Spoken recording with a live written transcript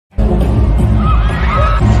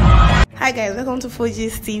Hi guys, welcome to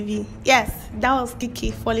Fuji's TV. Yes, that was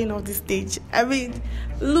Kiekie falling off the stage. I mean,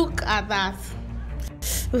 look at that.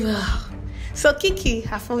 So Kiekie,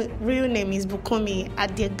 her real name is Bukunmi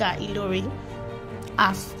Adega Ilori.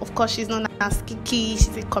 Of course, she's known as Kiekie.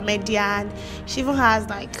 She's a comedian. She even has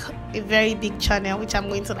like a very big channel, which I'm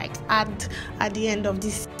going to like add at the end of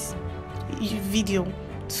this video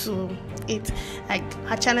to it. Like,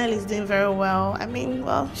 her channel is doing very well. I mean,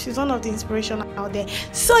 well, she's one of the inspiration out there.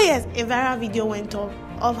 So yes, a viral video went up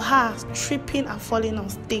of her tripping and falling on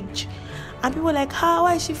stage, and people were like,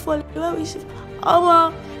 why is she falling? Why is she? Oh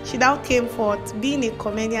well, she now came forth, being a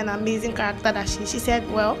comedian, amazing character that she said,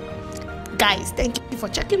 well, guys, thank you for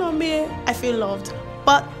checking on me. I feel loved,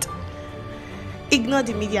 but ignore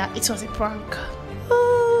the media. It was a prank.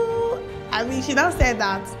 I mean, she now said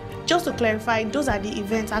that, just to clarify, those are the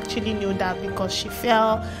events. I actually knew that because she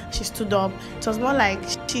fell, she stood up. It was more like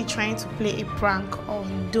she trying to play a prank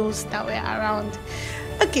on those that were around.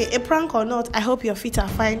 Okay, a prank or not, I hope your feet are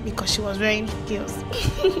fine because she was wearing heels.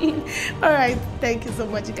 Alright, thank you so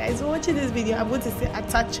much, you guys, for watching this video. I'm going to say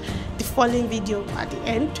attach the following video at the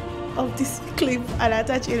end of this clip and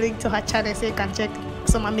attach a link to her channel so you can check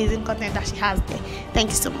some amazing content that she has there.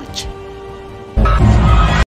 Thank you so much.